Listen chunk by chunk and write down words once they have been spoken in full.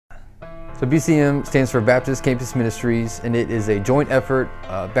So BCM stands for Baptist Campus Ministries, and it is a joint effort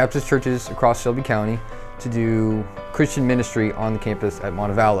of Baptist churches across Shelby County to do Christian ministry on the campus at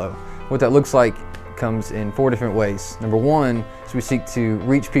Montevallo. What that looks like comes in 4 different ways. Number 1 is we seek to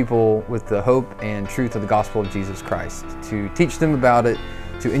reach people with the hope and truth of the gospel of Jesus Christ, to teach them about it,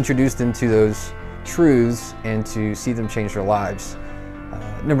 to introduce them to those truths, and to see them change their lives.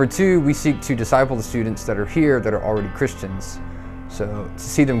 Number 2, we seek to disciple the students that are here that are already Christians. So to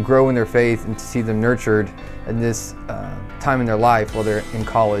see them grow in their faith and to see them nurtured in this time in their life while they're in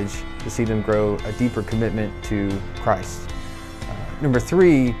college, to see them grow a deeper commitment to Christ. Number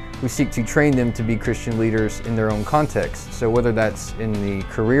 3, we seek to train them to be Christian leaders in their own context. So whether that's in the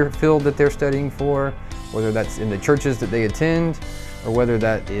career field that they're studying for, whether that's in the churches that they attend, or whether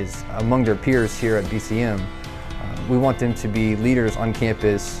that is among their peers here at BCM, we want them to be leaders on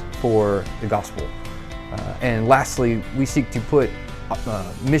campus for the gospel. And lastly, we seek to put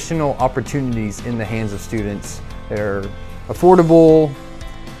missional opportunities in the hands of students that are affordable,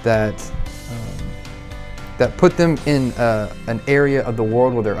 that put them in an area of the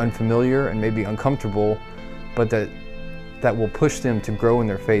world where they're unfamiliar and maybe uncomfortable, but that will push them to grow in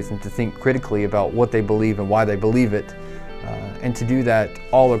their faith and to think critically about what they believe and why they believe it, and to do that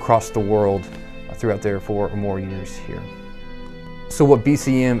all across the world throughout their 4 or more years here. So what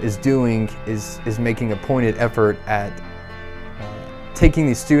BCM is doing is making a pointed effort at taking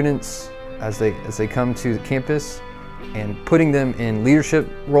these students as they come to the campus and putting them in leadership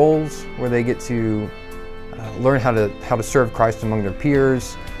roles where they get to learn how to serve Christ among their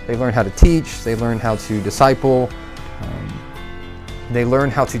peers. They learn how to teach. They learn how to disciple. They learn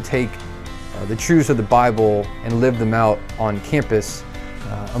how to take the truths of the Bible and live them out on campus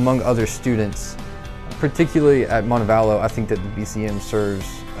among other students. Particularly at Montevallo, I think that the BCM serves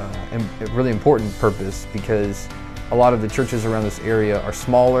a really important purpose because a lot of the churches around this area are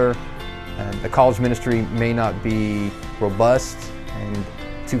smaller, and the college ministry may not be robust, and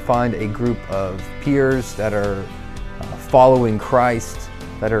to find a group of peers that are following Christ,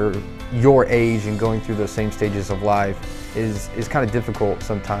 that are your age and going through those same stages of life is kind of difficult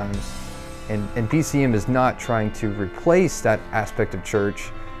sometimes. And BCM is not trying to replace that aspect of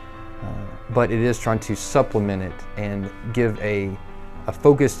church, but it is trying to supplement it and give a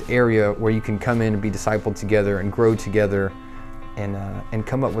focused area where you can come in and be discipled together and grow together and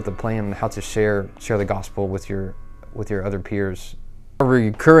come up with a plan on how to share the gospel with your other peers. Our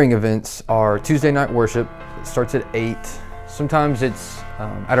recurring events are Tuesday night worship. It starts at 8. Sometimes it's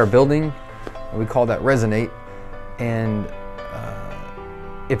at our building, and we call that Resonate. And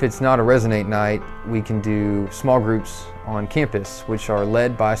if it's not a Resonate night, we can do small groups on campus, which are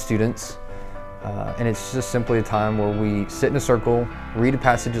led by students. And it's just simply a time where we sit in a circle, read a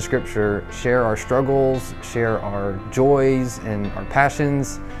passage of scripture, share our struggles, share our joys and our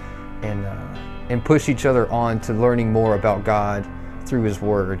passions, and push each other on to learning more about God through His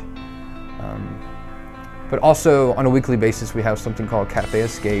Word. But also on a weekly basis, we have something called Cafe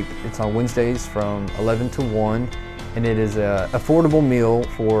Escape. It's on Wednesdays from 11 to 1, and it is an affordable meal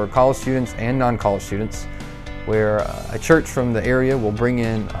for college students and non-college students, where a church from the area will bring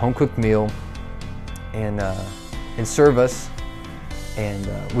in a home-cooked meal and serve us, and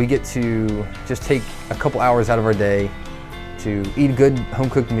we get to just take a couple hours out of our day to eat a good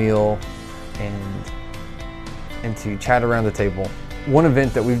home-cooked meal and to chat around the table. One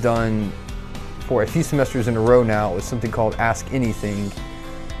event that we've done for a few semesters in a row now is something called Ask Anything.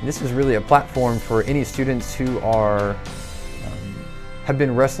 And this is really a platform for any students who have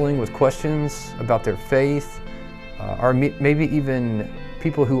been wrestling with questions about their faith, or maybe even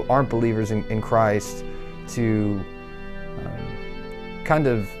people who aren't believers in Christ, to kind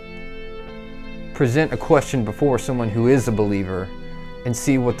of present a question before someone who is a believer and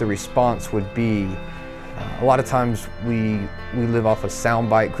see what the response would be. A lot of times we live off of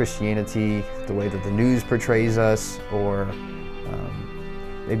soundbite Christianity, the way that the news portrays us, or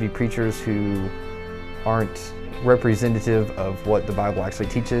maybe preachers who aren't representative of what the Bible actually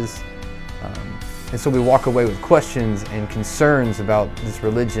teaches. And so we walk away with questions and concerns about this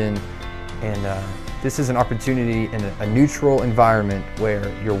religion, and this is an opportunity in a neutral environment where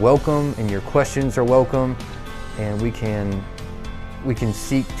you're welcome and your questions are welcome, and we can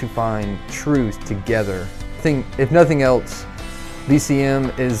seek to find truth together. If nothing else,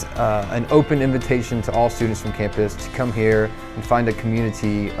 BCM is an open invitation to all students from campus to come here and find a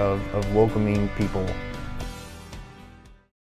community of welcoming people.